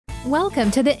Welcome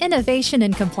to the Innovation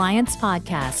and Compliance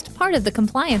Podcast, part of the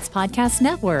Compliance Podcast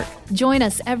Network. Join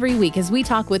us every week as we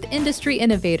talk with industry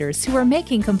innovators who are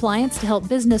making compliance to help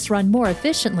business run more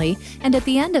efficiently and at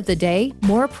the end of the day,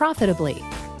 more profitably.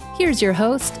 Here's your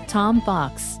host, Tom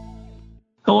Fox.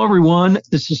 Hello, everyone.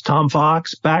 This is Tom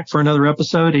Fox back for another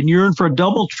episode, and you're in for a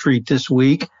double treat this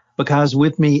week because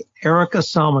with me, Erica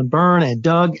Salmon-Byrne and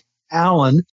Doug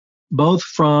Allen, both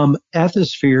from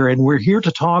Ethisphere, and we're here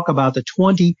to talk about the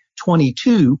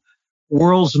 2022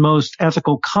 World's Most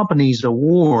Ethical Companies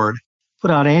Award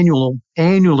put out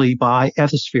annually by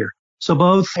Ethisphere. So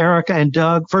both Erica and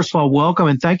Doug, first of all, welcome,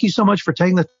 and thank you so much for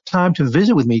taking the time to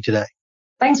visit with me today.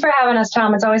 Thanks for having us,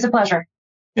 Tom. It's always a pleasure.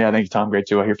 Yeah, thank you, Tom. Great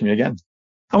to hear from you again.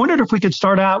 I wondered if we could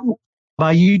start out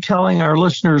by you telling our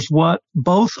listeners what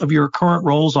both of your current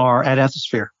roles are at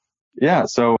Ethisphere. Yeah,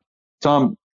 so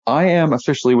Tom, I am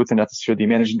officially within Ethisphere the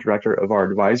managing director of our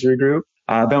advisory group.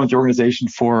 I've been with the organization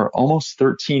for almost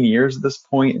 13 years at this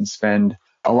point and spend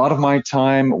a lot of my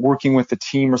time working with the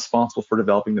team responsible for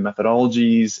developing the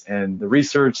methodologies and the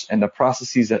research and the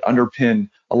processes that underpin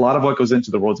a lot of what goes into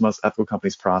the World's Most Ethical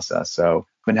Companies process. So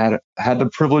I've had the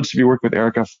privilege to be working with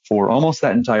Erica for almost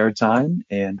that entire time,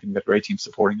 and we've got a great team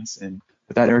supporting us. And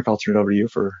with that, Erica, I'll turn it over to you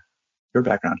for your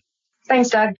background. Thanks,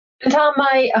 Doug. And Tom,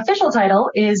 my official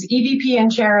title is EVP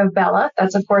and Chair of BELA.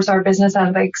 That's, of course, our Business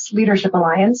Ethics Leadership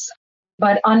Alliance.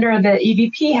 But under the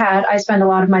EVP hat, I spend a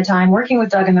lot of my time working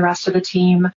with Doug and the rest of the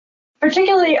team,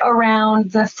 particularly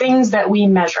around the things that we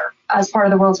measure as part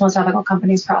of the World's Most Ethical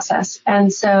Companies process.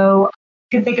 And so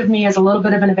you can think of me as a little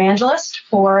bit of an evangelist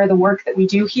for the work that we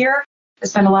do here. I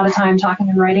spend a lot of time talking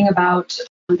and writing about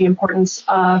the importance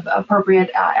of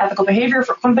appropriate ethical behavior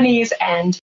for companies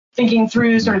and thinking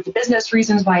through sort of the business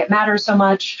reasons why it matters so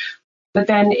much. But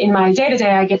then in my day-to-day,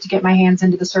 I get to get my hands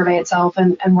into the survey itself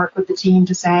and work with the team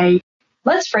to say,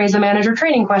 let's phrase the manager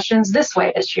training questions this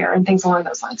way this year and things along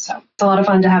those lines. So it's a lot of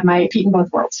fun to have my feet in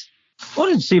both worlds. I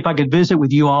wanted to see if I could visit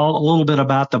with you all a little bit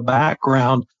about the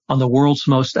background on the World's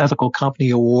Most Ethical Company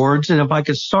Awards. And if I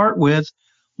could start with,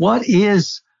 what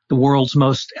is the World's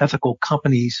Most Ethical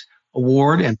Companies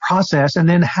Award and process? And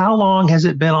then how long has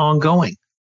it been ongoing?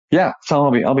 Yeah, so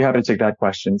I'll be happy to take that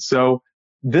question. So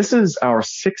this is our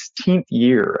 16th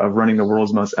year of running the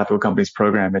World's Most Ethical Companies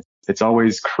program. It's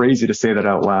always crazy to say that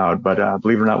out loud, but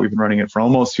believe it or not, we've been running it for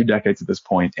almost 2 decades at this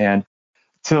point. And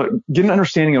to get an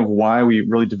understanding of why we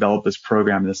really developed this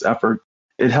program and this effort,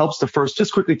 it helps to first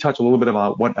just quickly touch a little bit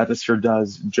about what Ethisphere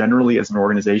does generally as an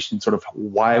organization, sort of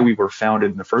why we were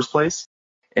founded in the first place.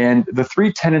 And the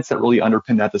 3 tenets that really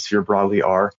underpin Ethisphere broadly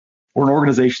are: we're an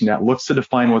organization that looks to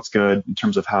define what's good in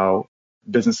terms of how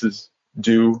businesses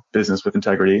do business with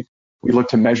integrity. We look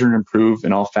to measure and improve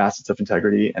in all facets of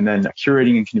integrity, and then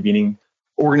curating and convening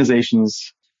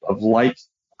organizations of like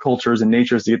cultures and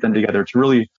natures to get them together to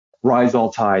really rise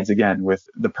all tides, again, with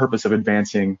the purpose of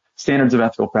advancing standards of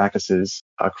ethical practices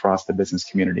across the business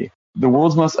community. The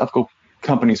World's Most Ethical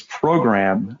Companies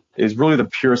program is really the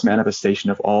purest manifestation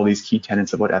of all these key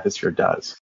tenets of what Ethisphere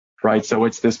does, right? So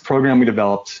it's this program we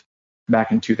developed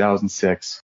back in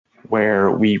 2006, where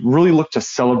we really look to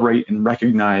celebrate and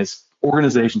recognize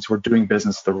organizations who are doing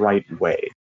business the right way.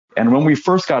 And when we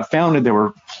first got founded, there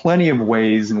were plenty of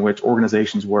ways in which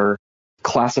organizations were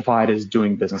classified as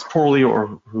doing business poorly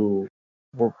or who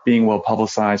were being well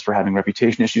publicized for having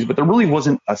reputation issues, but there really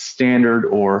wasn't a standard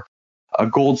or a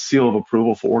gold seal of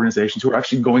approval for organizations who are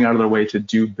actually going out of their way to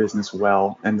do business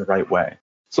well and the right way.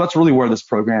 So that's really where this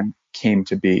program came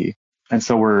to be. And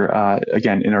so we're,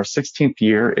 again, in our 16th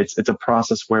year. It's a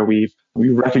process where we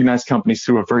recognize companies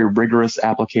through a very rigorous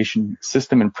application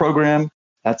system and program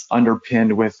that's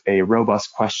underpinned with a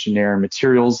robust questionnaire and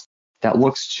materials that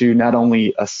looks to not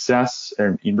only assess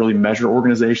and really measure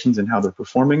organizations and how they're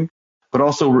performing, but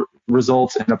also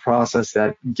results in a process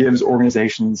that gives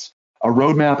organizations a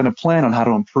roadmap and a plan on how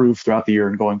to improve throughout the year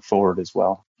and going forward as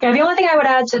well. Yeah, the only thing I would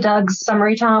add to Doug's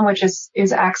summary, Tom, which is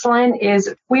excellent,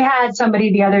 is we had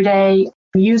somebody the other day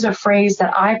use a phrase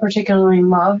that I particularly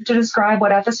love to describe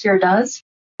what Ethisphere does.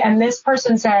 And this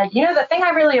person said, the thing I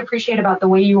really appreciate about the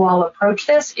way you all approach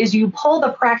this is you pull the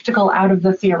practical out of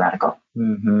the theoretical.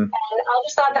 Mm-hmm. And I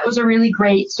just thought that was a really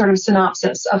great sort of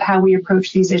synopsis of how we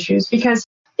approach these issues, because,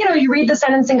 you read the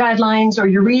sentencing guidelines or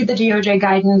you read the DOJ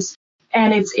guidance,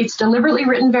 and it's deliberately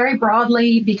written very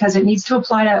broadly because it needs to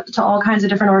apply to all kinds of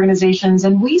different organizations.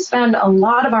 And we spend a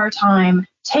lot of our time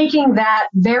taking that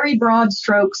very broad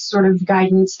strokes sort of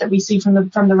guidance that we see from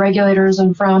the regulators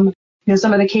and from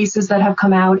some of the cases that have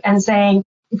come out and saying,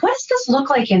 what does this look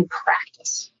like in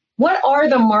practice? What are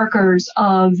the markers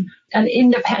of an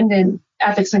independent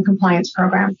ethics and compliance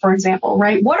program, for example,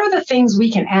 right? What are the things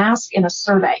we can ask in a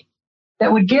survey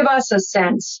that would give us a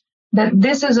sense that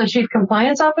this is a chief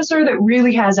compliance officer that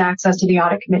really has access to the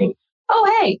audit committee.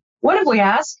 Oh, hey, what if we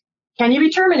ask, can you be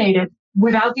terminated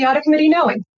without the audit committee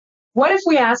knowing? What if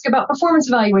we ask about performance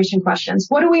evaluation questions?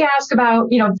 What do we ask about,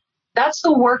 that's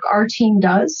the work our team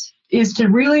does, is to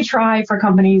really try for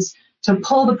companies to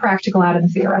pull the practical out of the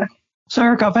theoretical. So,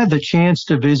 Eric, I've had the chance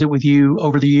to visit with you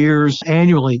over the years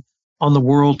annually on the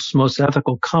World's Most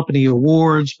Ethical Company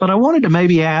Awards, but I wanted to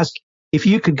maybe ask if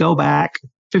you could go back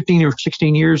 15 or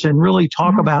 16 years and really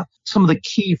talk about some of the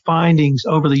key findings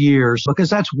over the years, because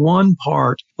that's one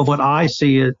part of what I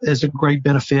see as a great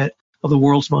benefit of the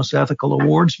World's Most Ethical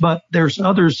Awards. But there's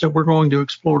others that we're going to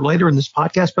explore later in this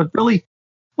podcast. But really,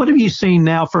 what have you seen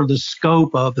now for the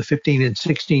scope of the 15 and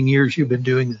 16 years you've been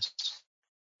doing this?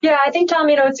 Yeah, I think, Tom,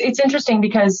 it's interesting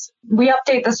because we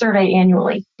update the survey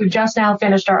annually. We've just now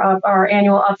finished our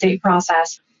annual update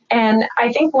process. And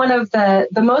I think one of the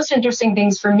most interesting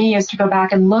things for me is to go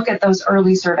back and look at those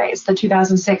early surveys, the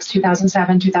 2006,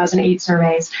 2007, 2008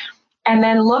 surveys, and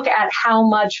then look at how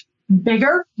much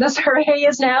bigger the survey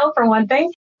is now, for one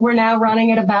thing. We're now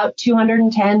running at about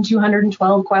 210,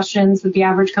 212 questions that the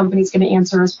average company is going to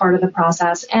answer as part of the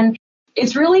process. And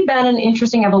it's really been an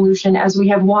interesting evolution as we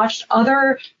have watched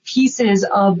other pieces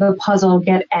of the puzzle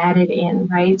get added in,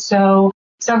 right? So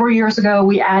several years ago,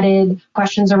 we added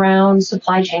questions around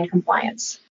supply chain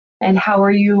compliance. And how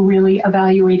are you really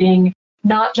evaluating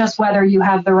not just whether you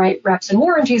have the right reps and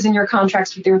warranties in your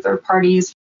contracts with your third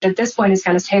parties, at this point is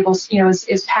kind of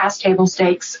is past table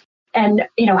stakes. And,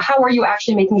 how are you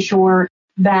actually making sure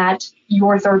that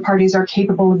your third parties are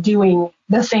capable of doing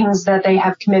the things that they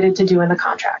have committed to do in the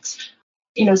contracts?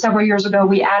 Several years ago,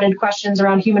 we added questions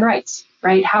around human rights,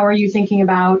 right? How are you thinking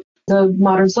about the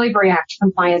Modern Slavery Act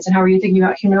compliance, and how are you thinking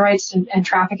about human rights and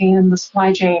trafficking in the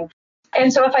supply chain?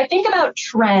 And so if I think about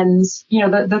trends,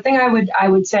 the thing I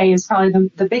would say is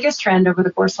probably the biggest trend over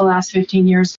the course of the last 15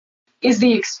 years is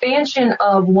the expansion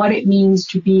of what it means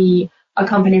to be a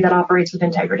company that operates with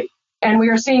integrity. And we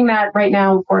are seeing that right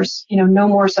now, of course, no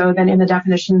more so than in the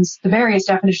various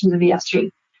definitions of ESG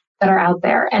that are out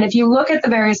there. And if you look at the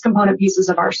various component pieces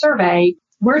of our survey,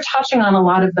 we're touching on a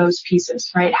lot of those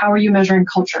pieces, right? How are you measuring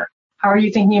culture? How are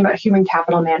you thinking about human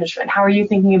capital management? How are you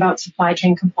thinking about supply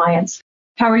chain compliance?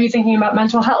 How are you thinking about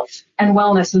mental health and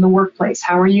wellness in the workplace?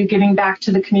 How are you giving back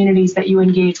to the communities that you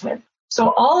engage with?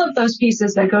 So all of those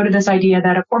pieces that go to this idea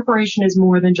that a corporation is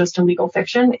more than just a legal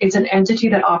fiction. It's an entity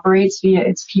that operates via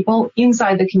its people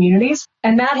inside the communities.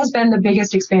 And that has been the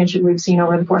biggest expansion we've seen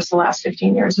over the course of the last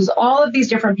 15 years, is all of these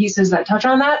different pieces that touch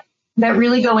on that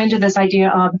really go into this idea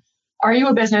of, are you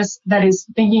a business that is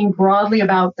thinking broadly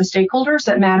about the stakeholders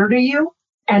that matter to you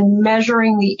and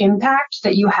measuring the impact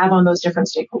that you have on those different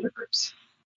stakeholder groups?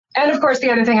 And of course,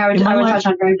 the other thing I would touch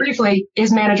on very briefly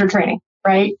is manager training,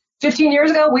 right? 15 years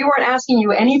ago, we weren't asking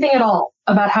you anything at all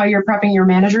about how you're prepping your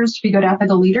managers to be good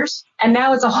ethical leaders. And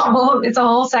now it's a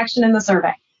whole section in the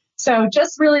survey. So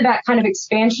just really that kind of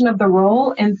expansion of the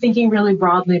role and thinking really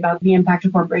broadly about the impact a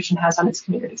corporation has on its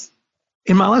communities.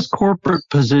 In my last corporate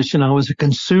position, I was a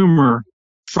consumer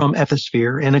from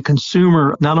Ethisphere, and a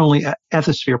consumer, not only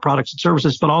Ethisphere products and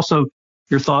services, but also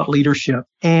your thought leadership.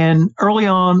 And early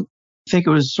on, I think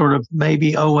it was sort of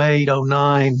maybe 08,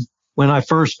 09, when I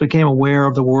first became aware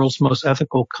of the World's Most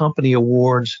Ethical Company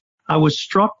Awards, I was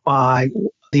struck by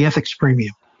the ethics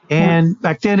premium. And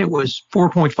back then it was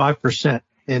 4.5%.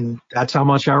 And that's how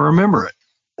much I remember it.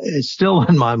 It's still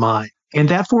in my mind. And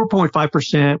that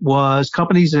 4.5% was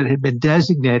companies that had been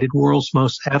designated World's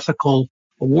Most Ethical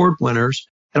Award winners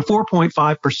at a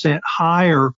 4.5%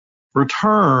 higher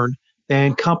return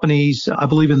than companies, I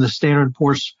believe, in the Standard &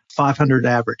 Poor's 500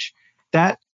 average.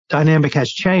 That dynamic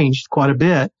has changed quite a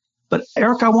bit. But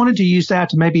Eric, I wanted to use that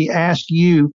to maybe ask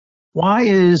you, why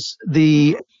is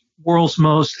the World's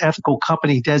Most Ethical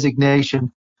Company designation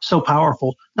so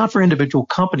powerful, not for individual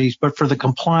companies, but for the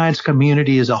compliance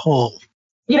community as a whole?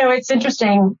 It's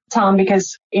interesting, Tom,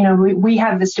 because, we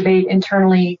have this debate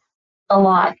internally a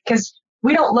lot because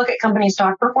we don't look at company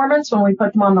stock performance when we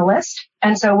put them on the list.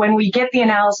 And so when we get the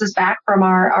analysis back from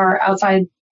our outside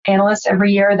analysts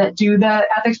every year that do the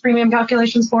ethics premium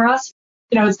calculations for us,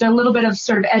 it's a little bit of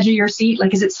sort of edge of your seat.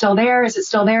 Like, is it still there? Is it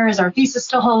still there? Is our thesis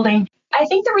still holding? I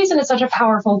think the reason it's such a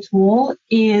powerful tool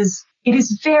is it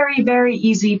is very, very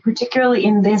easy, particularly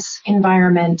in this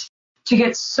environment, to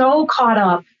get so caught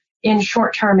up in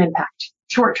short-term impact,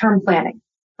 short-term planning,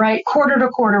 right?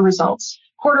 Quarter-to-quarter results,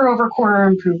 quarter-over-quarter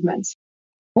improvements.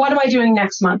 What am I doing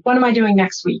next month? What am I doing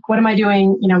next week? What am I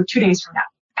doing, 2 days from now?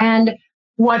 And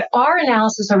what our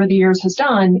analysis over the years has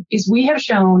done is we have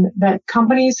shown that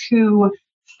companies who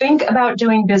think about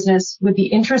doing business with the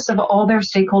interests of all their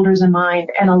stakeholders in mind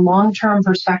and a long-term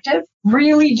perspective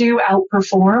really do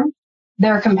outperform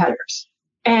their competitors.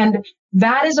 And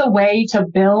that is a way to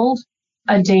build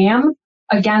a dam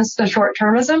against the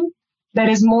short-termism that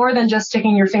is more than just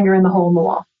sticking your finger in the hole in the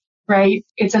wall, right?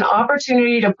 It's an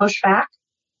opportunity to push back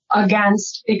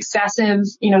against excessive,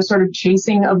 sort of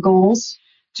chasing of goals,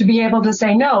 to be able to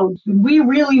say, no, we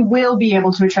really will be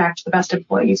able to attract the best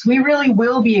employees. We really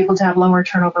will be able to have lower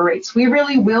turnover rates. We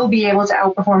really will be able to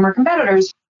outperform our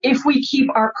competitors if we keep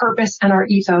our purpose and our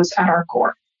ethos at our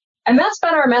core. And that's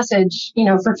been our message,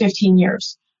 for 15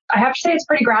 years. I have to say it's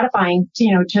pretty gratifying,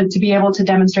 to be able to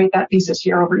demonstrate that thesis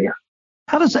year over year.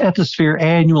 How does Ethisphere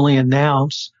annually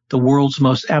announce the world's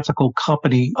most ethical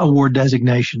company award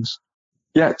designations?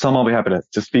 Yeah, Tom, I'll be happy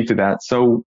to speak to that.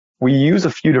 So we use a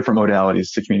few different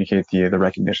modalities to communicate the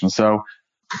recognition. So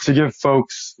to give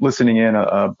folks listening in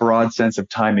a broad sense of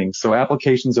timing, so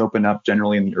applications open up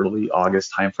generally in the early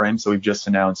August timeframe. So we've just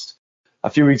announced a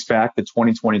few weeks back the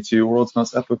 2022 World's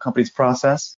Most Ethical Companies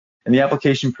process. And the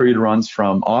application period runs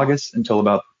from August until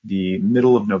about the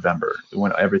middle of November,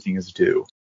 when everything is due.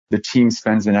 The team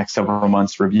spends the next several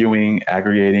months reviewing,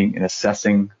 aggregating, and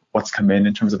assessing what's come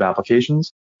in terms of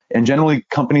applications. And generally,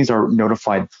 companies are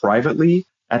notified privately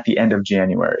at the end of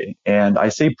January. And I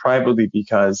say privately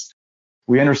because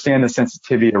we understand the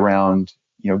sensitivity around,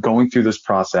 going through this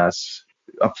process,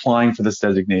 applying for this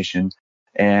designation.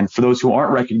 And for those who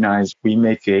aren't recognized, we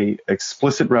make a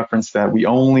explicit reference that we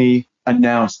only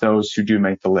announce those who do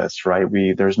make the list, right?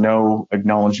 There's no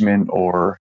acknowledgement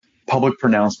or public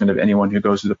pronouncement of anyone who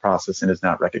goes through the process and is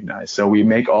not recognized. So we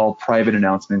make all private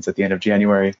announcements at the end of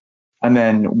January. And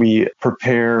then we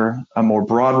prepare a more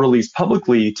broad release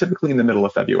publicly, typically in the middle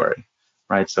of February,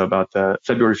 right? So about the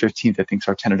February 15th, I think is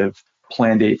our tentative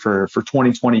plan date for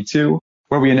 2022,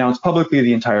 where we announce publicly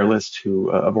the entire list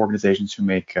of organizations who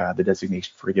make the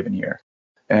designation for a given year.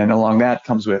 And along that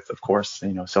comes with, of course,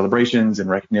 celebrations and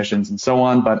recognitions and so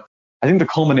on. But I think the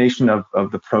culmination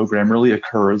of the program really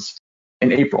occurs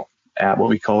in April at what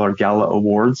we call our Gala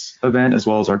Awards event, as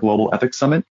well as our Global Ethics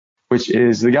Summit, which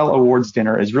is the Gala Awards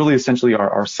dinner is really essentially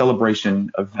our celebration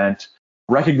event,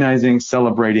 recognizing,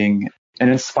 celebrating, and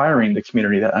inspiring the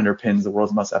community that underpins the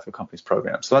World's Most Ethical Companies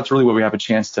program. So that's really where we have a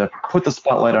chance to put the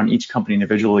spotlight on each company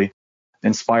individually,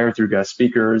 inspire through guest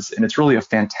speakers. And it's really a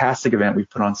fantastic event we've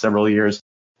put on several years.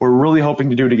 We're really hoping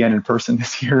to do it again in person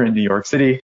this year in New York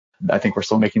City. I think we're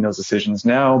still making those decisions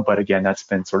now. But again, that's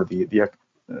been sort of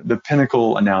the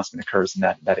pinnacle announcement occurs in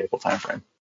that April timeframe.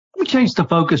 Let me change the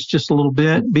focus just a little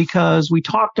bit because we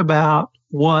talked about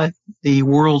what the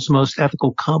world's most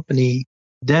ethical company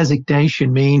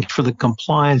designation means for the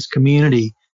compliance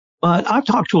community. But I've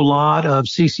talked to a lot of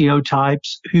CCO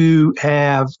types who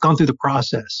have gone through the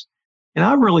process. And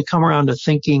I've really come around to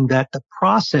thinking that the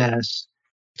process,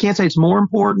 can't say it's more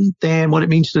important than what it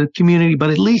means to the community, but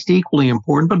at least equally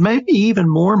important, but maybe even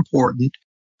more important,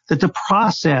 that the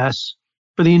process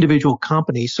for the individual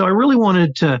company. So I really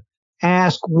wanted to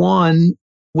ask, one,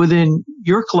 within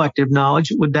your collective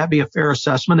knowledge, would that be a fair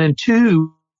assessment? And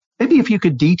two, maybe if you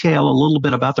could detail a little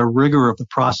bit about the rigor of the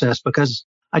process, because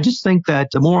I just think that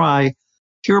the more I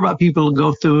hear about people who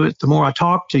go through it, the more I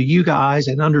talk to you guys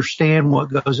and understand what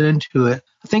goes into it.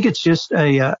 I think it's just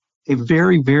a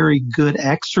very, very good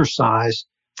exercise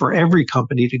for every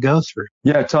company to go through.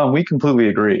 Yeah, Tom, we completely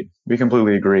agree.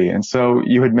 And so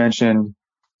you had mentioned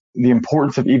the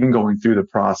importance of even going through the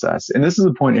process. And this is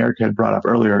a point Erica had brought up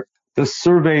earlier. The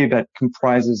survey that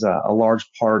comprises a large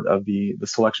part of the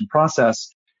selection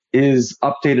process is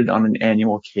updated on an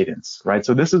annual cadence, right?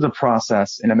 So this is a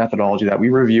process and a methodology that we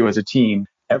review as a team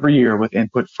every year with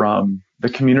input from the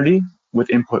community, with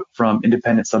input from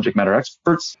independent subject matter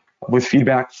experts, with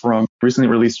feedback from recently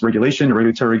released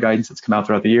regulatory guidance that's come out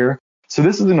throughout the year. So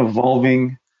this is an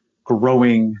evolving,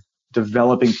 growing,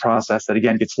 developing process that,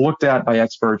 again, gets looked at by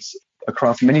experts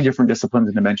across many different disciplines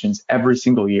and dimensions every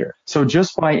single year. So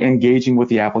just by engaging with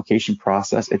the application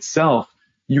process itself,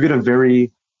 you get a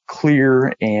very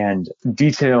clear and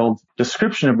detailed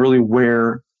description of really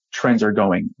where trends are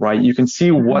going, right? You can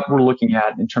see what we're looking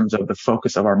at in terms of the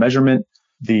focus of our measurement.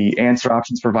 The answer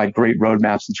options provide great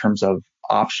roadmaps in terms of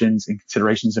options and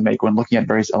considerations to make when looking at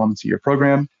various elements of your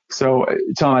program. So,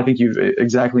 Tom, I think you've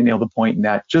exactly nailed the point in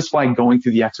that just by going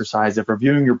through the exercise of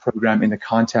reviewing your program in the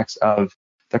context of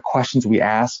the questions we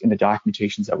ask and the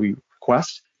documentations that we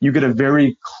request, you get a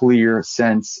very clear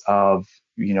sense of,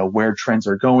 where trends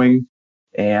are going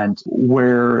and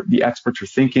where the experts are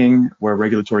thinking, where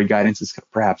regulatory guidance is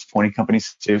perhaps pointing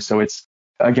companies to. So it's,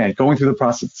 again, going through the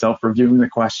process itself, reviewing the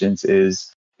questions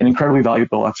is an incredibly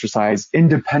valuable exercise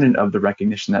independent of the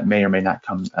recognition that may or may not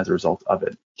come as a result of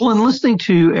it. Well, in listening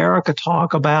to Erica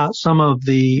talk about some of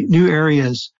the new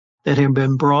areas that have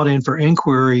been brought in for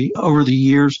inquiry over the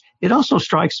years, it also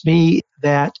strikes me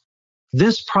that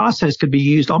this process could be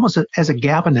used almost as a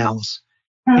gap analysis.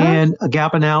 And a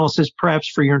gap analysis perhaps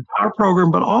for your entire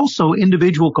program, but also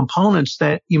individual components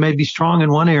that you may be strong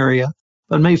in one area,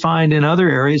 but may find in other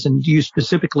areas. And you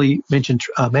specifically mentioned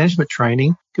management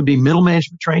training. Could be middle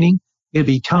management training. It could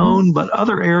be tone, but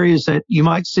other areas that you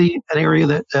might see an area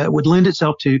that would lend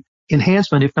itself to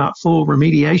enhancement, if not full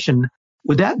remediation.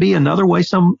 Would that be another way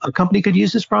a company could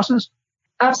use this process?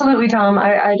 Absolutely, Tom.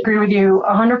 I agree with you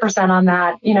 100% on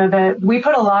that. We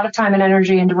put a lot of time and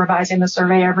energy into revising the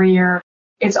survey every year.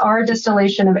 It's our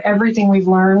distillation of everything we've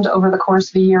learned over the course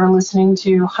of the year, listening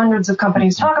to hundreds of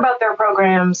companies talk about their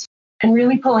programs and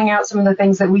really pulling out some of the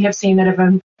things that we have seen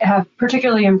that have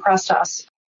particularly impressed us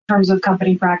in terms of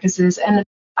company practices. And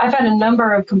I've had a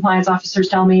number of compliance officers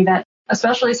tell me that,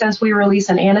 especially since we release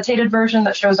an annotated version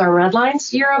that shows our red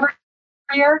lines year over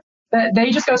year, that they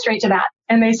just go straight to that.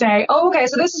 And they say, oh, okay,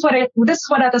 so this is what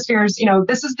Ethisphere's,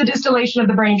 this is the distillation of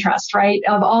the brain trust, right?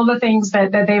 Of all the things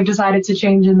that they've decided to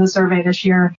change in the survey this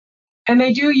year. And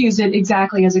they do use it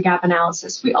exactly as a gap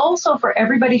analysis. We also, for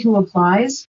everybody who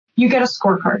applies, you get a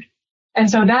scorecard. And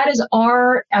so that is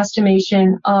our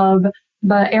estimation of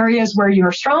the areas where you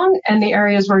are strong and the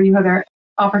areas where you have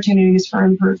opportunities for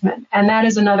improvement. And that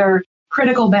is another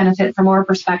critical benefit from our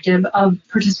perspective of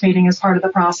participating as part of the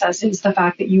process, is the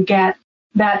fact that you get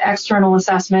that external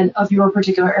assessment of your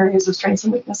particular areas of strengths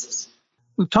and weaknesses.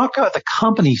 We've talked about the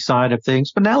company side of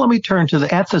things, but now let me turn to the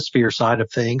Ethisphere side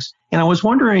of things. And I was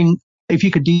wondering if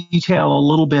you could detail a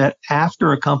little bit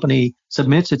after a company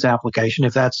submits its application,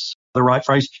 if that's the right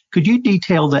phrase, could you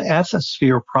detail the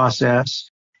Ethisphere process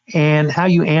and how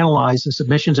you analyze the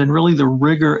submissions and really the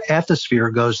rigor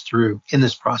Ethisphere goes through in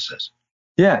this process?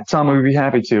 Yeah, Tom, we'd be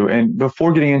happy to. And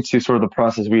before getting into sort of the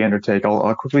process we undertake,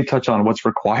 I'll quickly touch on what's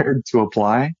required to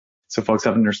apply so folks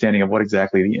have an understanding of what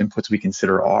exactly the inputs we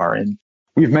consider are. And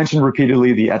we've mentioned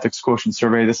repeatedly the Ethics Quotient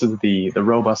Survey. This is the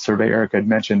robust survey Erica had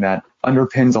mentioned that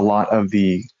underpins a lot of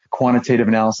the quantitative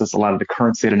analysis, a lot of the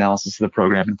current state analysis of the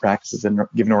program and practices in a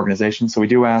given organization. So we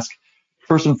do ask,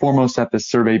 first and foremost, that this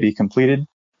survey be completed.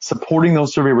 Supporting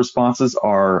those survey responses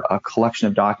are a collection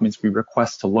of documents we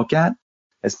request to look at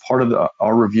as part of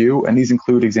our review. And these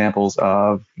include examples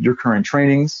of your current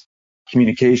trainings,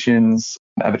 communications,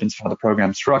 evidence for how the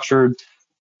program's structured,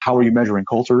 how are you measuring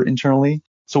culture internally.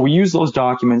 So we use those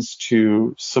documents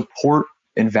to support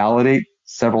and validate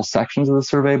several sections of the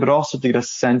survey, but also to get a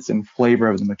sense and flavor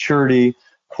of the maturity,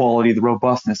 quality, the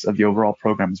robustness of the overall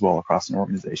program as well across an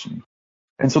organization.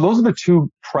 And so those are the two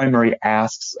primary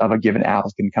asks of a given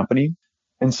applicant company.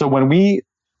 And so when we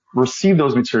receive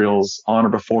those materials on or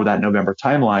before that November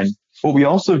timeline, what we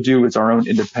also do is our own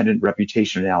independent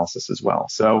reputation analysis as well.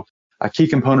 So a key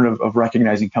component of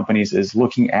recognizing companies is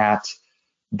looking at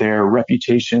their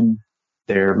reputation,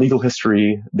 their legal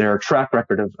history, their track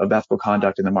record of ethical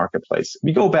conduct in the marketplace.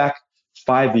 We go back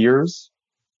 5 years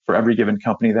for every given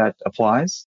company that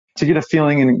applies to get a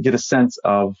feeling and get a sense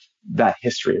of that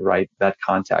history, right? That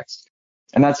context.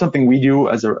 And that's something we do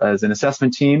as an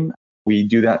assessment team. We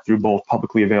do that through both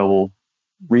publicly available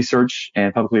research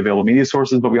and publicly available media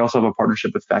sources, but we also have a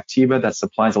partnership with Factiva that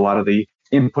supplies a lot of the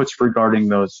inputs regarding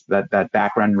that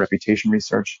background and reputation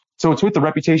research. So it's with the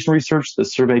reputation research, the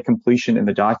survey completion, and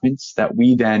the documents that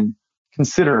we then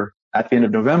consider at the end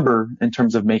of November in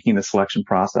terms of making the selection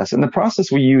process. And the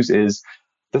process we use is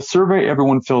the survey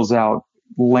everyone fills out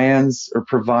lands or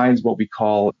provides what we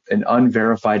call an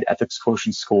unverified ethics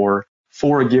quotient score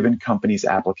for a given company's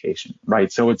application,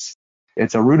 right? So it's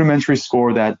a rudimentary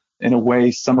score that in a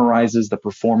way summarizes the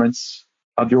performance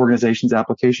of the organization's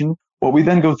application. What we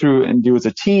then go through and do as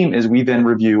a team is we then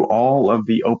review all of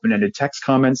the open-ended text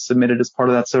comments submitted as part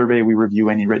of that survey. We review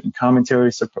any written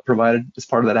commentary provided as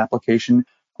part of that application.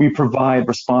 We provide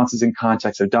responses in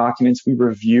context of documents. We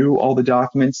review all the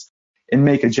documents and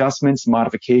make adjustments,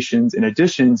 modifications, and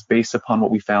additions based upon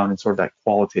what we found in sort of that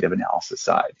qualitative analysis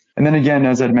side. And then again,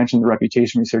 as I mentioned, the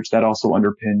reputation research, that also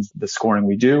underpins the scoring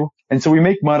we do. And so we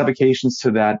make modifications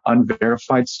to that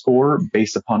unverified score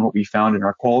based upon what we found in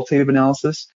our qualitative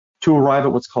analysis to arrive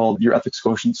at what's called your ethics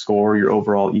quotient score, your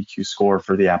overall EQ score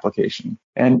for the application.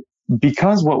 And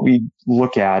because what we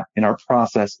look at in our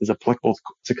process is applicable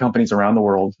to companies around the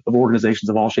world, of organizations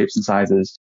of all shapes and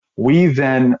sizes, we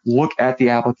then look at the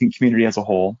applicant community as a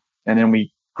whole, and then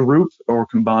we group or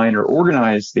combine or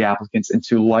organize the applicants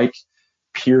into like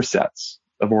peer sets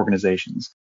of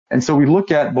organizations. And so we look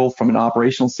at both from an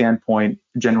operational standpoint,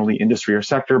 generally industry or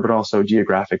sector, but also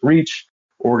geographic reach,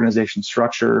 organization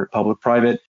structure,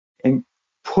 public-private, and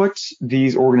put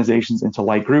these organizations into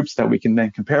like groups that we can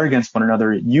then compare against one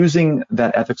another using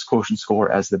that ethics quotient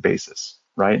score as the basis,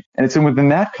 right? And it's within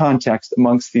that context,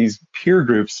 amongst these peer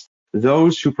groups,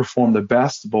 those who perform the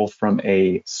best, both from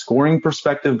a scoring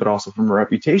perspective, but also from a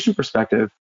reputation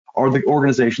perspective, are the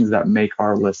organizations that make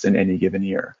our list in any given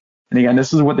year. And again,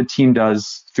 this is what the team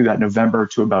does through that November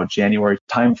to about January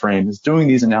timeframe, is doing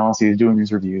these analyses, doing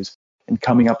these reviews, and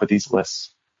coming up with these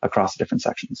lists across the different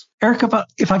sections. Eric,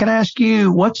 if I could ask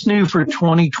you, what's new for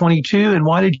 2022 and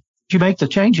why did you make the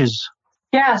changes?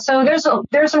 Yeah, so there's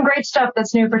some great stuff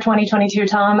that's new for 2022,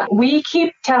 Tom. We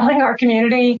keep telling our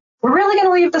community, we're really going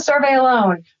to leave the survey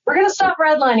alone. We're going to stop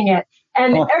redlining it.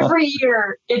 And every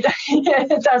year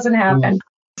it doesn't happen.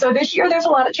 So this year there's a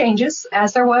lot of changes,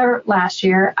 as there were last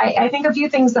year. I think a few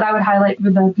things that I would highlight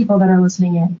for the people that are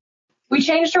listening in. We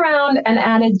changed around and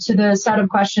added to the set of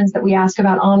questions that we ask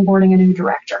about onboarding a new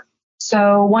director.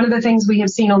 So one of the things we have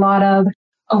seen a lot of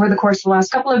over the course of the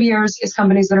last couple of years is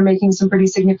companies that are making some pretty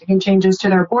significant changes to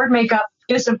their board makeup.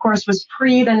 This, of course, was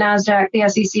pre the NASDAQ, the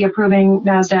SEC approving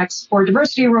NASDAQ's board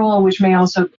diversity rule, which may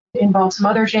also involve some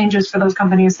other changes for those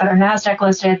companies that are NASDAQ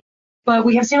listed. But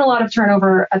we have seen a lot of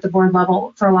turnover at the board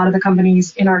level for a lot of the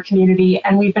companies in our community.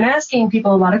 And we've been asking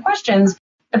people a lot of questions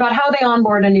about how they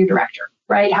onboard a new director,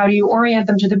 right? How do you orient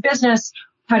them to the business?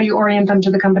 How do you orient them to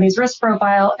the company's risk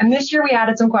profile? And this year we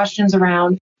added some questions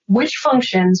around which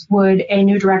functions would a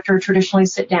new director traditionally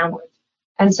sit down with?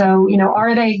 And so,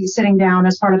 are they sitting down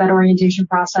as part of that orientation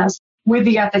process with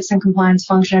the ethics and compliance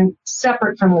function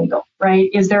separate from legal, right?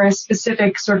 Is there a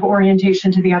specific sort of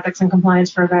orientation to the ethics and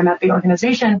compliance program at the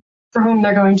organization for whom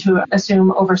they're going to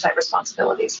assume oversight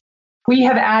responsibilities? We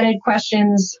have added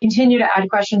questions, continue to add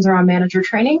questions around manager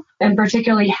training, and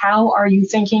particularly how are you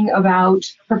thinking about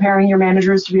preparing your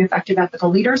managers to be effective ethical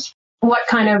leaders? What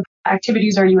kind of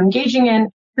activities are you engaging in,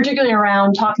 particularly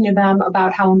around talking to them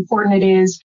about how important it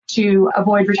is to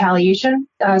avoid retaliation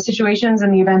situations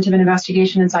in the event of an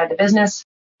investigation inside the business,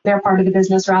 their part of the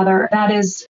business rather. That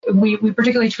is, we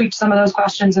particularly tweaked some of those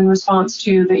questions in response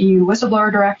to the EU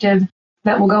whistleblower directive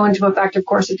that will go into effect, of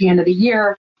course, at the end of the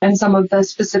year, and some of the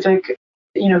specific,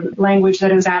 language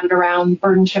that is added around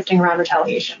burden shifting around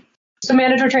retaliation. So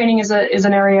manager training is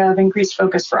an area of increased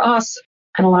focus for us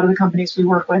and a lot of the companies we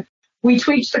work with. We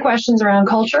tweaked the questions around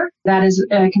culture. That is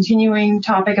a continuing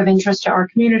topic of interest to our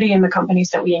community and the companies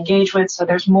that we engage with. So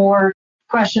there's more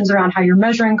questions around how you're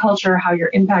measuring culture, how you're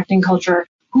impacting culture,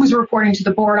 who's reporting to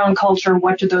the board on culture,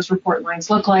 what do those report lines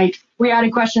look like. We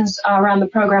added questions around the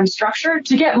program structure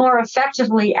to get more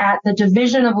effectively at the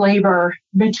division of labor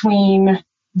between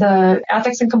the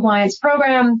ethics and compliance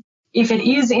program. If it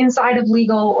is inside of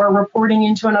legal or reporting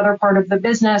into another part of the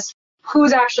business,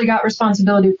 who's actually got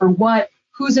responsibility for what?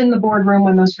 Who's in the boardroom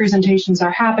when those presentations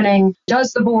are happening?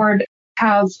 Does the board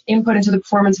have input into the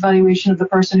performance evaluation of the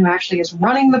person who actually is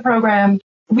running the program?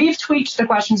 We've tweaked the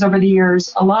questions over the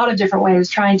years a lot of different ways,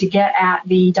 trying to get at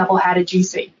the double-hatted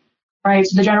GC, right?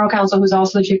 So the general counsel, who's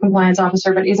also the chief compliance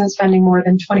officer, but isn't spending more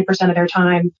than 20% of their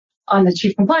time on the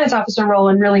chief compliance officer role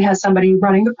and really has somebody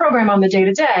running the program on the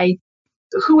day-to-day.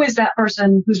 Who is that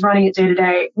person who's running it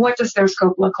day-to-day? What does their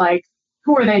scope look like?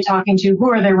 Who are they talking to?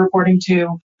 Who are they reporting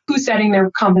to? Who's setting their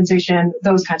compensation?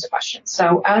 Those kinds of questions.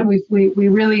 So we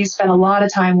really spent a lot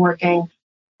of time working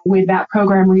with that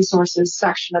program resources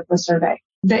section of the survey.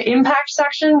 The impact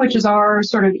section, which is our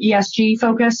sort of ESG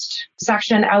focused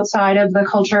section outside of the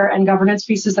culture and governance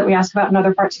pieces that we ask about in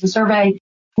other parts of the survey,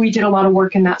 we did a lot of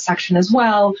work in that section as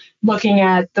well, looking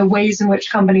at the ways in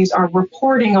which companies are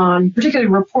particularly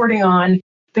reporting on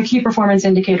the key performance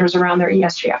indicators around their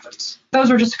ESG efforts.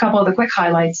 Those were just a couple of the quick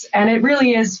highlights. And it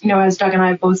really is, as Doug and I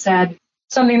have both said,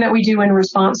 something that we do in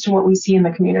response to what we see in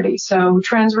the community. So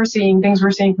trends we're seeing, things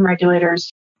we're seeing from regulators,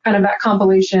 kind of that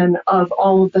compilation of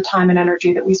all of the time and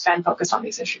energy that we spend focused on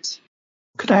these issues.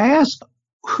 Could I ask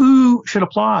who should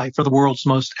apply for the world's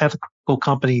most ethical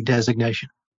company designation?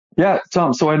 Yeah,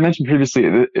 Tom. So I mentioned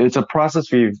previously, it's a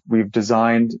process we've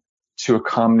designed to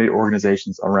accommodate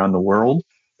organizations around the world.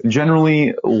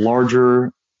 Generally,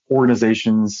 larger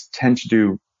organizations tend to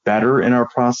do better in our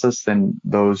process than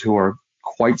those who are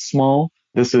quite small.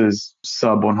 This is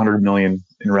sub 100 million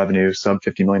in revenue, sub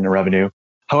 50 million in revenue.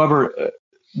 However,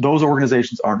 those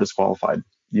organizations aren't disqualified.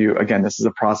 This is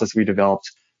a process we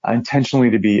developed intentionally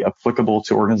to be applicable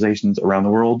to organizations around the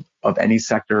world of any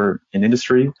sector and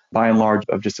industry, by and large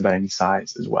of just about any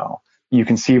size as well. You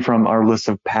can see from our list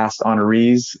of past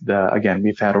honorees,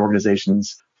 we've had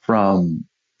organizations from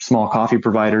small coffee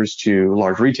providers to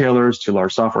large retailers to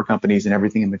large software companies and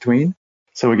everything in between.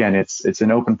 So again, it's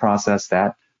an open process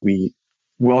that we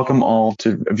welcome all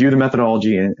to view the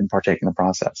methodology and partake in the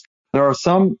process. There are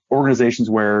some organizations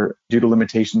where, due to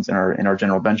limitations in our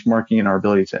general benchmarking and our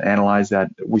ability to analyze that,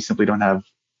 we simply don't have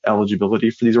eligibility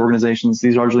for these organizations.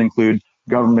 These largely include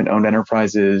government-owned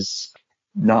enterprises,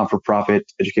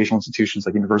 not-for-profit educational institutions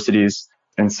like universities,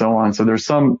 and so on. So there's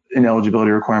some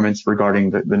ineligibility requirements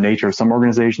regarding the nature of some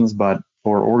organizations, but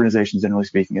for organizations, generally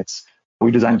speaking,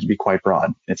 we designed it to be quite broad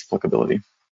in its applicability.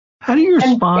 How do you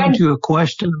respond to a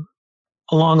question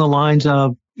along the lines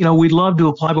of, we'd love to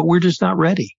apply, but we're just not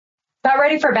ready? Not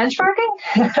ready for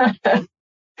benchmarking?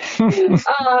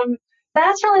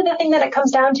 That's really the thing that it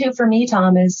comes down to for me,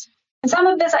 Tom, is some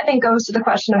of this, I think, goes to the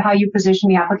question of how you position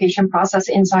the application process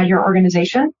inside your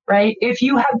organization, right? If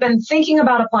you have been thinking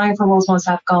about applying for World's Most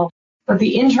Ethical, but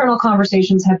the internal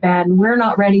conversations have been, we're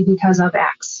not ready because of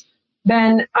X,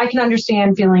 then I can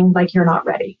understand feeling like you're not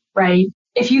ready, right?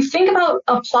 If you think about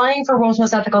applying for World's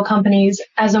Most Ethical companies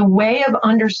as a way of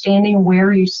understanding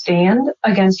where you stand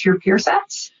against your peer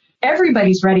sets,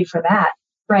 everybody's ready for that,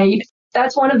 right?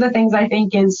 That's one of the things I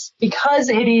think is because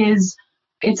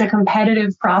it's a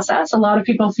competitive process. A lot of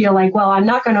people feel like, well, I'm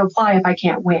not going to apply if I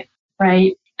can't win,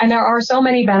 right? And there are so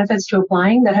many benefits to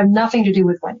applying that have nothing to do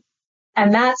with winning.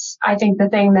 And that's, I think, the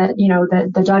thing that,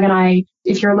 that Doug and I,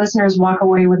 if your listeners walk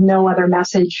away with no other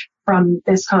message from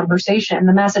this conversation,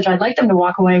 the message I'd like them to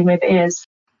walk away with is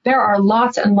there are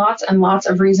lots and lots and lots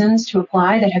of reasons to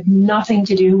apply that have nothing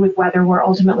to do with whether we're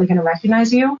ultimately going to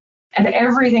recognize you, and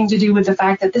everything to do with the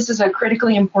fact that this is a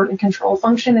critically important control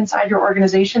function inside your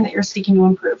organization that you're seeking to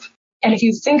improve. And if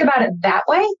you think about it that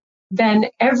way, then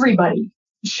everybody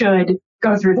should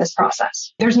go through this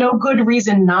process. There's no good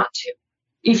reason not to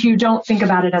if you don't think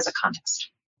about it as a contest.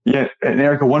 Yeah, and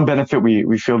Erica, one benefit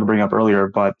we failed to bring up earlier,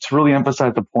 but to really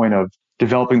emphasize the point of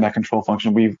developing that control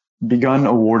function, we've begun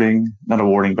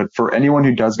but for anyone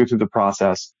who does go through the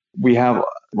process, we have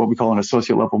what we call an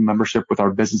associate level membership with our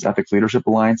Business Ethics Leadership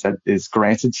Alliance that is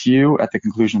granted to you at the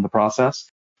conclusion of the process.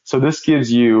 So this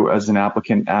gives you, as an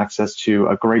applicant, access to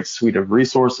a great suite of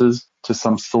resources, to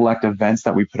some select events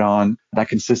that we put on that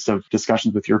consist of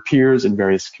discussions with your peers in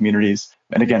various communities.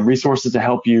 And again, resources to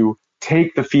help you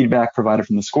take the feedback provided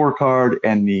from the scorecard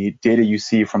and the data you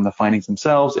see from the findings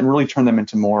themselves and really turn them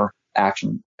into more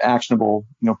actionable,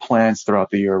 plans throughout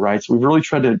the year, right? So we've really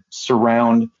tried to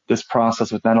surround this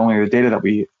process with not only the data that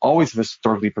we always have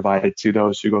historically provided to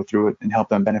those who go through it and help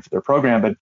them benefit their program,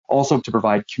 but also to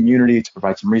provide community, to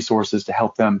provide some resources to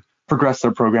help them progress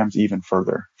their programs even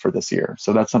further for this year.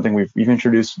 So that's something we've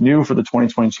introduced new for the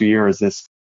 2022 year, is this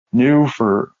new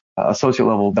for associate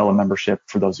level Bella membership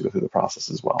for those who go through the process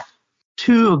as well.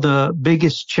 Two of the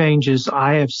biggest changes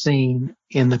I have seen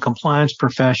in the compliance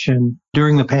profession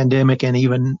during the pandemic and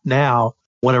even now,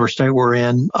 whatever state we're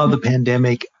in of the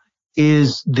pandemic,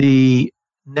 is the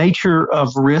nature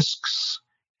of risks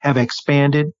have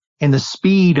expanded and the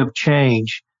speed of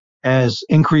change has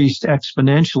increased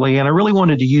exponentially. And I really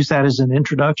wanted to use that as an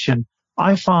introduction.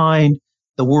 I find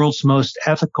the world's most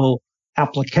ethical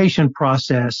application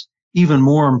process even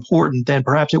more important than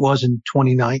perhaps it was in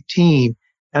 2019.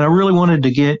 And I really wanted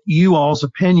to get you all's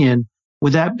opinion.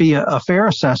 Would that be a fair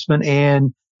assessment?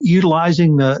 And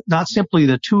utilizing not simply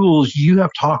the tools you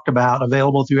have talked about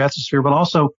available through Ethisphere, but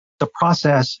also the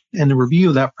process and the review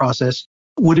of that process,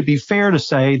 would it be fair to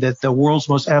say that the world's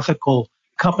most ethical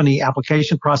company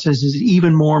application process is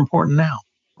even more important now?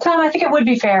 Tom, I think it would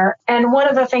be fair. And one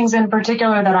of the things in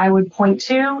particular that I would point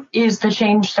to is the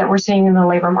change that we're seeing in the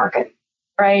labor market,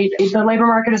 right? The labor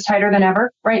market is tighter than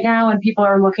ever right now, and people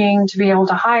are looking to be able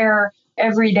to hire.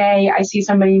 Every day I see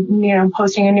somebody,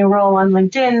 posting a new role on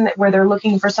LinkedIn where they're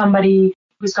looking for somebody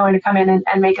who's going to come in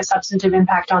and make a substantive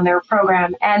impact on their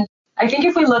program. And I think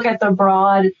if we look at the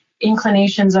broad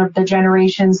inclinations of the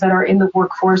generations that are in the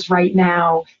workforce right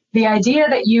now, the idea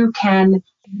that you can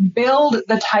build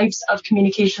the types of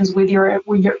communications with your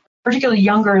particularly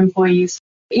younger employees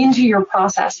into your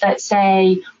process that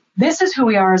say, this is who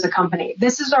we are as a company.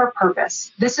 This is our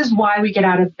purpose. This is why we get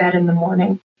out of bed in the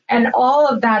morning. And all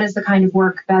of that is the kind of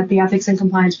work that the ethics and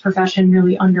compliance profession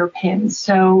really underpins.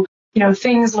 So,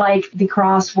 things like the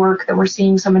cross work that we're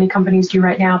seeing so many companies do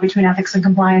right now between ethics and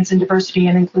compliance and diversity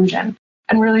and inclusion,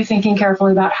 and really thinking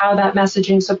carefully about how that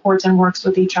messaging supports and works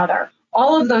with each other.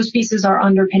 All of those pieces are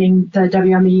underpinning the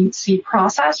WMEC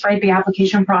process, right? The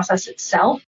application process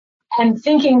itself. And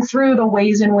thinking through the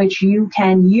ways in which you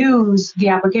can use the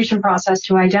application process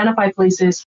to identify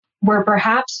places where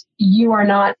perhaps you are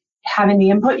not having the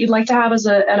input you'd like to have as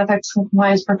an ethics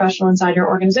compliance professional inside your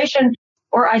organization,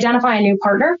 or identify a new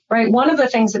partner, right? One of the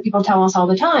things that people tell us all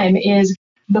the time is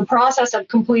the process of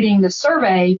completing the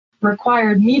survey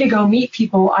required me to go meet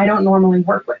people I don't normally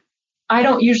work with. I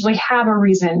don't usually have a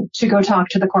reason to go talk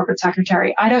to the corporate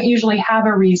secretary. I don't usually have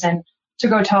a reason to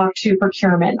go talk to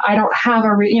procurement. I don't have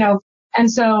and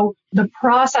so the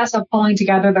process of pulling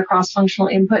together the cross-functional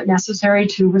input necessary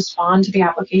to respond to the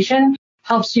application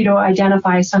helps you to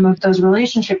identify some of those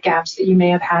relationship gaps that you may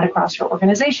have had across your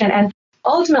organization. And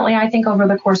ultimately, I think over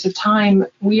the course of time,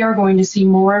 we are going to see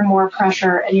more and more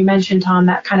pressure. And you mentioned, Tom,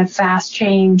 that kind of fast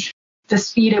change, the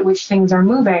speed at which things are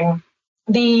moving.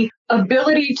 The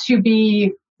ability to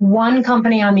be one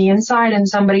company on the inside and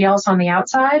somebody else on the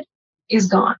outside is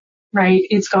gone, right?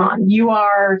 It's gone.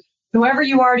 Whoever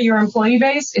you are to your employee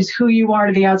base is who you are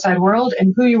to the outside world,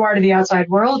 and who you are to the outside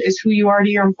world is who you are to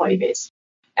your employee base.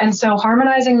 And so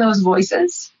harmonizing those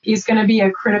voices is going to be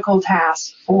a critical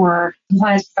task for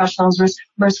compliance professionals,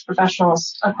 risk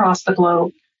professionals across the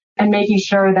globe, and making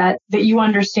sure that you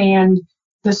understand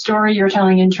the story you're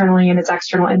telling internally and its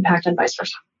external impact and vice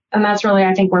versa. And that's really,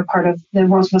 I think, where part of the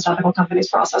World's Most Ethical Companies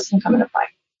process can come into play.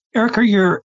 Erica,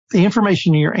 the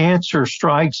information in your answer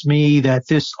strikes me that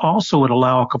this also would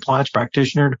allow a compliance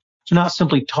practitioner to not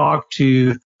simply talk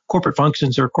to corporate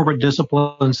functions or corporate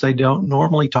disciplines they don't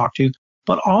normally talk to,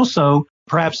 but also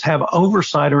perhaps have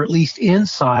oversight or at least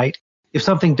insight if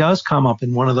something does come up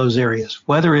in one of those areas,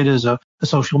 whether it is a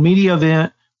social media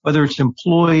event, whether it's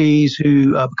employees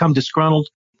who become disgruntled,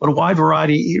 but a wide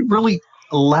variety. It really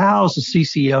allows the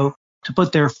CCO to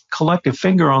put their collective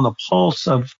finger on the pulse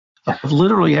of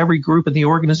literally every group in the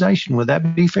organization. Would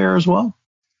that be fair as well?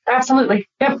 Absolutely.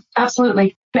 Yep,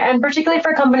 absolutely. And particularly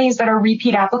for companies that are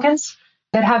repeat applicants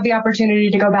that have the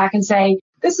opportunity to go back and say,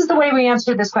 this is the way we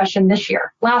answered this question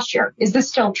last year. Is this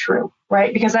still true?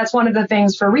 Right? Because that's one of the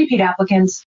things for repeat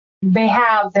applicants. They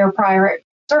have their prior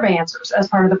survey answers as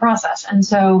part of the process. And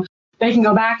so they can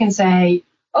go back and say,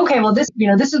 okay, well, this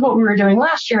is what we were doing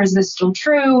last year. Is this still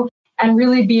true? And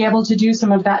really be able to do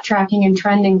some of that tracking and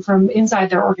trending from inside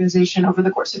their organization over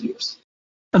the course of years.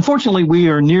 Unfortunately, we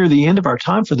are near the end of our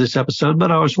time for this episode,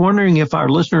 but I was wondering if our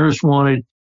listeners wanted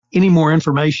any more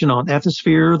information on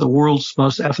Ethisphere, the world's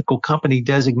most ethical company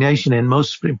designation, and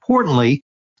most importantly,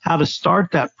 how to start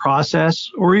that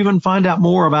process, or even find out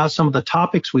more about some of the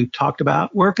topics we've talked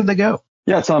about. Where could they go?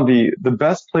 Yeah, Tom, the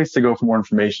best place to go for more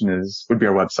information would be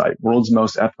our website,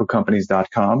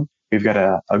 worldsmostethicalcompanies.com. We've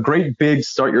got a great big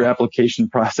start your application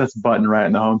process button right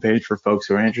on the homepage for folks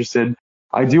who are interested.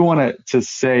 I do want to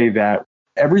say that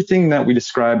everything that we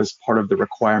describe as part of the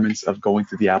requirements of going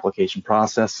through the application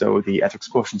process, so the ethics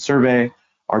quotient survey,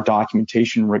 our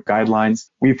documentation guidelines,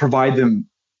 we provide them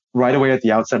right away at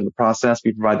the outset of the process.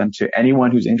 We provide them to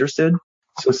anyone who's interested.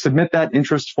 So submit that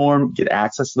interest form, get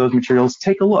access to those materials,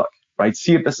 take a look, right?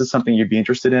 See if this is something you'd be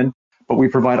interested in. But we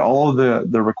provide all of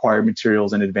the required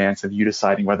materials in advance of you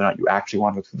deciding whether or not you actually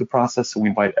want to go through the process. So we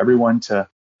invite everyone to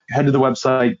head to the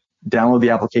website, download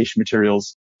the application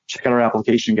materials, check out our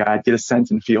application guide, get a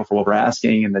sense and feel for what we're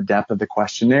asking and the depth of the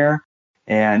questionnaire.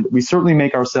 And we certainly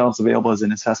make ourselves available as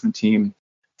an assessment team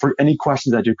for any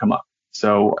questions that do come up.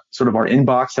 So sort of our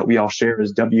inbox that we all share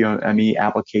is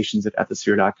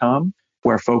wmeapplications@ethisphere.com,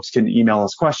 where folks can email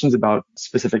us questions about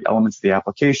specific elements of the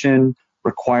application,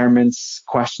 requirements,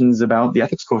 questions about the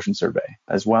ethics quotient survey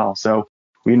as well. So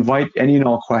we invite any and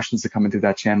all questions to come in through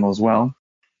that channel as well.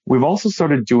 We've also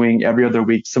started doing every other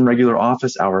week some regular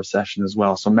office hour session as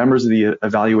well. So members of the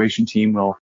evaluation team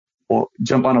will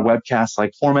jump on a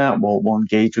webcast-like format. We'll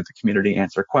engage with the community,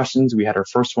 answer questions. We had our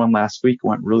first one last week,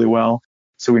 went really well.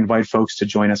 So we invite folks to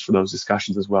join us for those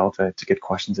discussions as well to get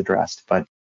questions addressed. But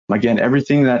again,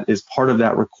 everything that is part of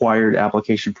that required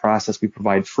application process, we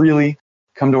provide freely.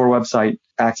 Come to our website,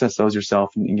 access those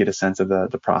yourself, and get a sense of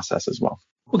the process as well.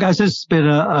 Well, guys, this has been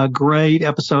a great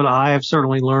episode. I have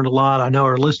certainly learned a lot. I know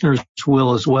our listeners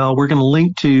will as well. We're going to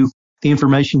link to the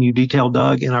information you detailed,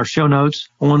 Doug, in our show notes.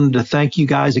 I wanted to thank you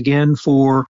guys again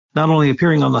for not only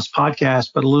appearing on this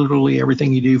podcast, but literally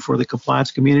everything you do for the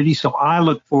compliance community. So I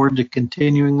look forward to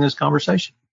continuing this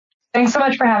conversation. Thanks so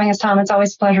much for having us, Tom. It's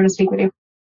always a pleasure to speak with you.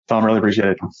 Tom, really appreciate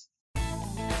it.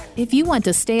 If you want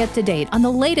to stay up to date on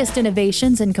the latest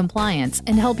innovations in compliance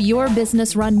and help your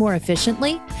business run more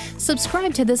efficiently,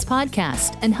 subscribe to this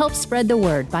podcast and help spread the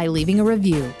word by leaving a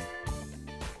review.